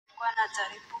nilikuwa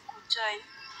najaribu kujoin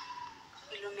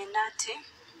Illuminati.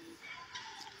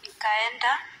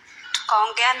 Nikaenda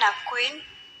tukaongea na Queen.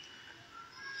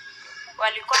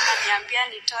 Walikuwa wananiambia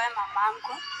nitoe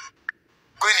mamangu.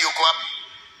 Queen yuko wapi?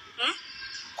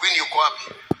 Queen yuko wapi?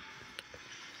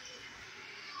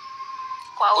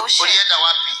 Kwa Oshe. Ulienda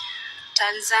wapi?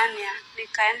 Tanzania.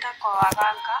 Nikaenda kwa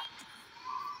waganga.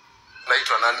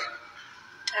 Unaitwa nani?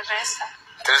 Teresa.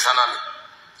 Teresa nani?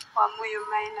 Wamuyu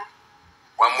Maina.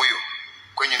 Wamuyu.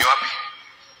 Kwenye ni wapi?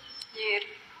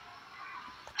 Nyeri.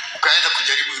 Ukaenda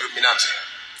kujaribu Illuminati.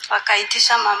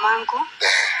 Wakaitisha mamangu.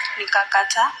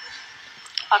 Nikakata.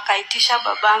 Wakaitisha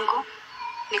babangu.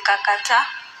 Nikakata.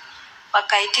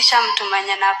 Wakaitisha mtu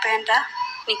mwenye napenda.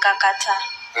 Nikakata.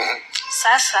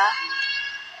 Sasa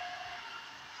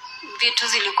vitu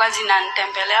zilikuwa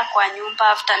zinanitembelea kwa nyumba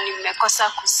after nimekosa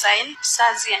kusign.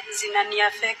 Sasa zinani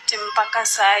affect mpaka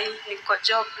saa hii niko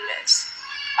jobless.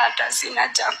 Hata sina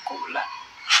chakula.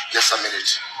 Just a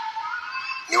minute.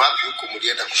 Ni wapi huko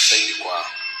mlienda kusaini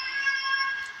kwa?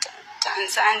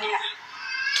 Tanzania.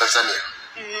 Tanzania.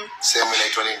 Sehemu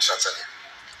inaitwa nini Tanzania?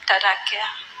 Tarakea.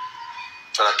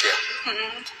 Tarakea.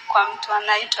 Kwa mtu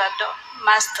anaitwa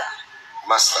Master.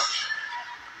 Master.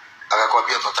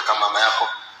 Akakwambia tunataka mama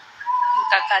yako.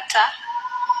 Nikakata.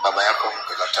 Baba yako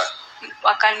nikakata.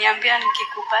 Wakaniambia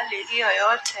nikikubali hiyo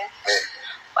yote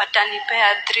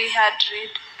watanipea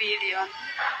 300 billion.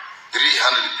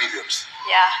 300 billion.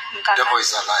 Yeah, Devil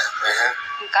is a liar.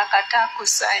 Nikakataa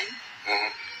kusign.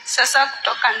 Sasa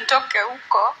kutoka nitoke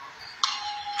huko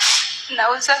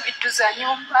nauza vitu za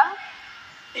nyumba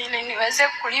ili niweze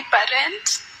kulipa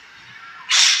rent.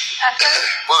 Hata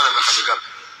wewe unataka mingapi?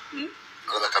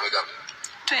 Unataka mingapi?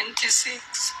 26.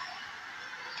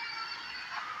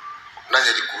 Nani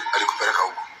alikupeleka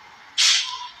huko?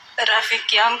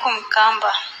 Rafiki yangu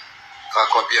Mkamba.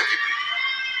 Akakwambia vipi?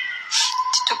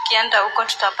 Tukienda huko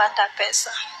tutapata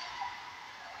pesa.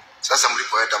 Sasa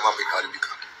mlipoenda mambo ikaharibika.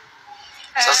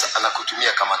 Sasa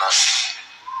anakutumia kama nasi.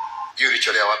 Hiyo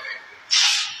ulicholea wapi?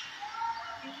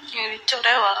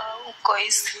 Nilitolewa huko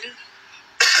Isli.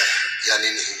 Ya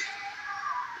nini hii?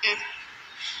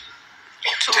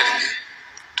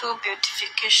 To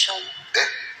beautification.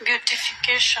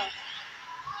 Beautification.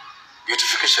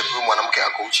 Beautification huyu mwanamke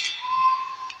ako uchi.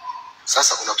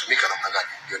 Sasa unatumika namna gani?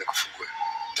 Ndio nikufungue.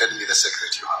 Tell me the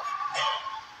secret you have.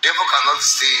 Devil cannot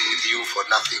stay with you for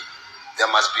nothing.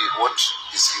 There must be what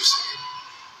is using you.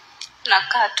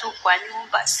 Nakaa tu kwa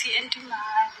nyumba, siendi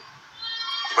mahali.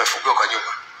 Umefungiwa kwa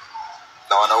nyumba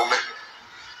na wanaume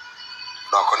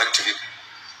na connect vipi?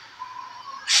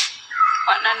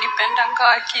 Wananipendanga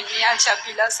wakiniacha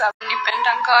bila sababu.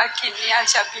 Nipendanga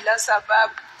wakiniacha bila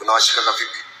sababu. Unawashika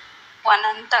vipi?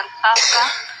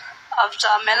 Wananitaka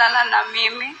after amelala na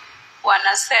mimi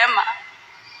wanasema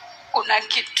kuna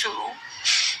kitu,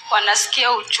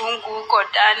 wanasikia uchungu huko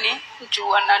ndani juu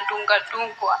wanadunga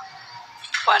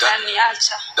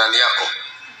wananiacha ndani yako.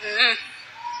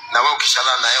 Na wewe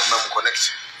ukishalala naye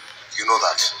umemconnect, you know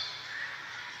that.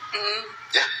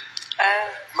 Yeah.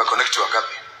 Umeconnect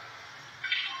wangapi?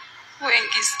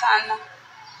 Wengi sana.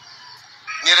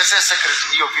 Nielezee secret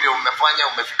hiyo vile umefanya,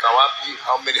 umefika wapi?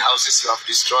 How many houses you have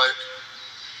destroyed?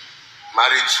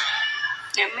 Marriage?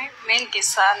 Ni mengi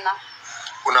sana.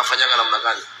 Unafanyaga namna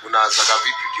gani? Unaanza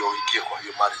vipi ndio uingie kwa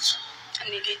hiyo marriage?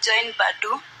 Nilijoin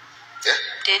Badu.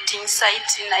 Dating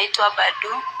site inaitwa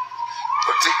Badu.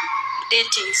 What?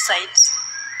 Dating site.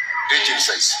 Dating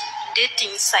site.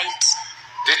 Dating site.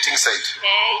 Dating site.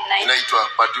 Inaitwa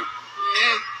Badu.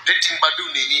 Dating Badu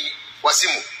ni nini? Kwa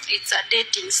simu? It's a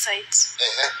dating site.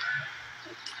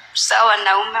 Sawa,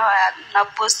 wanaume wana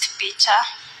post picha.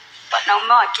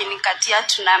 Wanaume wakinikatia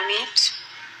tuna meet.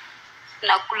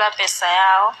 Nakula pesa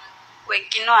yao.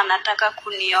 Wengine wanataka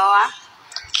kunioa.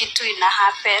 Kitu ina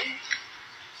happen.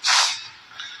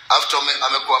 After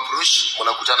amekuwa approach,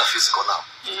 unakutana physical now.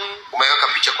 Umeweka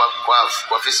picha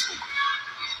kwa Facebook.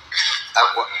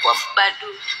 Kwa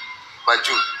Badu.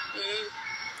 Badu.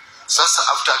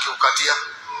 Sasa after akikukatia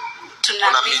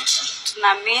tuna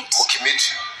meet.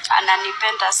 Mkimit.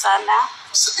 Ananipenda sana.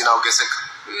 Inaongezeka.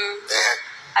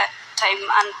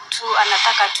 Time antu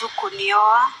anataka tu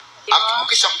kunioa.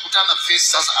 Mkisha kukutana face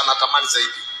sasa anatamani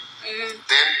zaidi.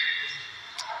 Then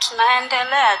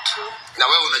tunaendelea tu. Na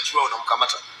wewe unajua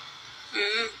unamkamata.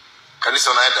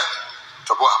 Kanisa unaenda?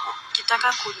 Toboa hapo.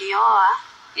 Kitaka kunioa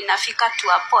inafika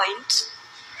to a point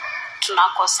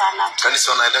tunakosana tu.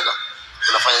 Kanisa unaendaga?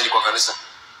 Unafanya nini kwa kanisa?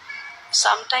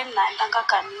 Sometime naendanga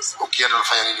kanisa. Ukienda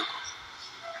unafanya nini huko?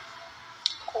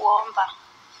 Kuomba.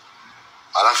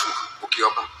 Alafu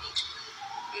ukiomba?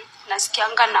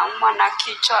 Nasikianga naumwa na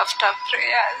kichwa after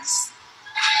prayers.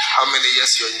 How many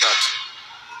years you're in that?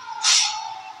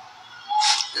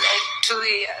 Like 2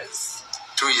 years.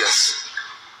 2 years.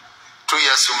 2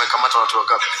 years umekamata watu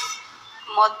wangapi?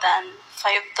 More than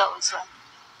 5,000.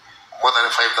 More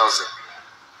than 5,000.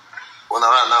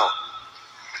 Unalala nao?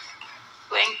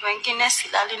 Wengine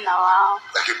silali na wao.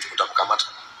 Lakini utamkamata.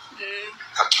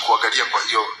 Akikuangalia kwa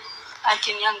hiyo.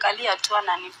 Akiniangalia tu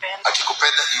ananipenda.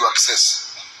 Akikupenda you access.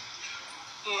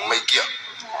 Umeingia.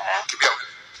 Kimbia.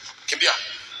 Kimbia.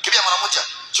 Kimbia mara moja.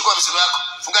 Chukua mizigo yako.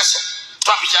 Fungasha.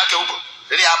 Toa picha yake huko.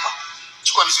 Lele hapa.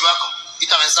 Chukua mizigo yako.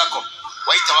 Ita wenzako.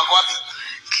 Waita wako wapi?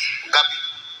 Ngapi?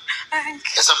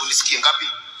 Hesabu nisikie ngapi?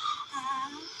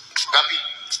 Ngapi?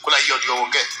 Kula hiyo ndio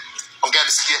ongea. Ongea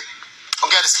nisikie.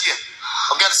 Ongea nisikie.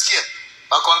 Ongea nisikie.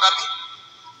 Wako wangapi?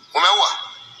 Umeua?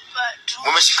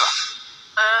 Umeshika?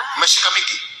 Umeshika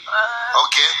mingi?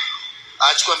 Okay.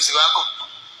 Achukua mizigo yako.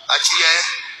 Achilia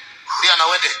Lia na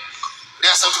wende.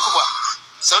 Lia sauti kubwa.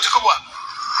 Sauti kubwa.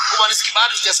 Kubwa nisikie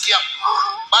bado sijasikia.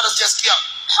 Bado sijasikia.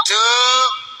 2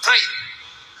 3.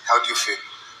 How do you feel?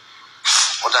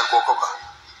 Utakuokoka?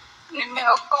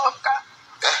 Nimeokoka.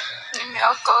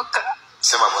 Nimeokoka.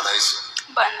 Sema Bwana Yesu.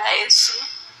 Bwana Yesu.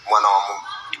 Mwana wa Mungu.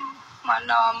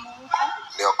 Mwana wa Mungu.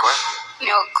 Niokoe.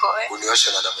 Niokoe.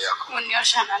 Unioshe na damu yako.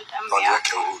 Unioshe na damu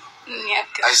yako.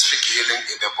 Niweke. I speak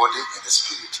healing in the body and the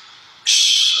spirit.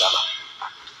 Shh, lala.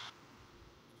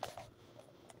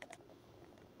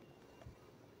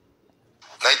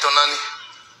 Naitwa nani?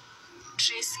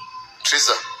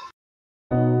 Triza.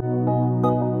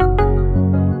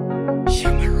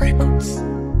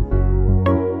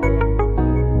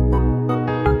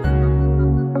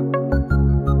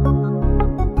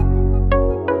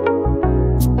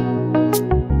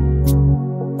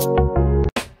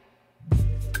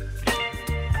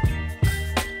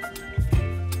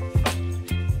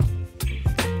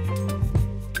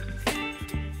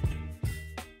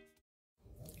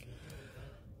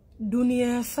 Dunia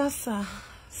ya sasa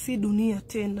si dunia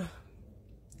tena.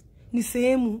 Ni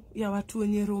sehemu ya watu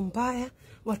wenye roho mbaya,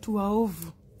 watu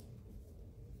waovu.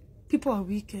 People are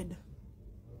wicked.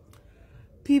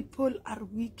 People are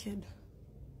wicked.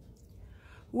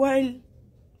 While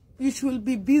you should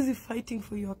be busy fighting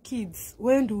for your kids,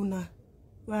 wewe ndio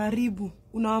unawaharibu,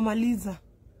 unawamaliza.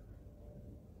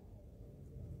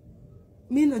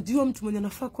 Mimi najua mtu mwenye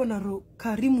anafaa kuwa na roho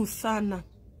karimu sana.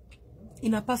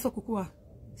 Inapaswa kukua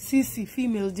sisi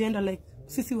female gender, like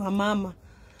sisi wa mama.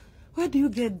 Where do you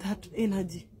get that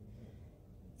energy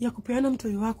ya kupeana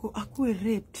mtoi wako akuwe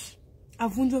raped,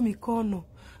 avunjwe mikono,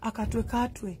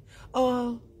 akatwe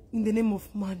all in the name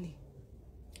of money?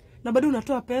 Na bado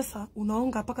unatoa pesa,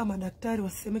 unaonga paka madaktari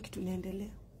wasiseme kitu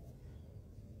inaendelea.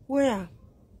 Where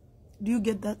do you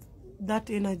get that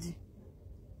energy?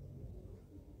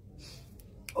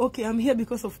 Okay, I'm here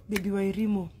because of baby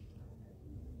Wairimu.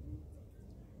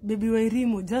 Baby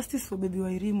Wairimu, justice for baby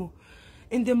Wairimu.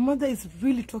 And the mother is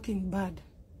really talking bad.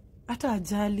 Hata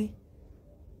ajali.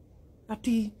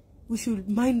 Ati we should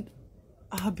mind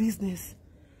our business.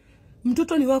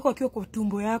 Mtoto ni wako akiwa kwa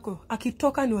tumbo yako.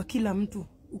 Akitoka ni wa kila mtu.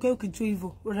 Ukae ukijua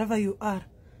hivyo, wherever you are.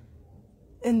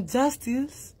 And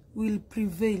justice will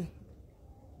prevail.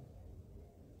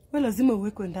 Wewe lazima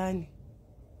uwekwe ndani.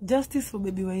 Justice for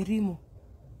baby Wairimu.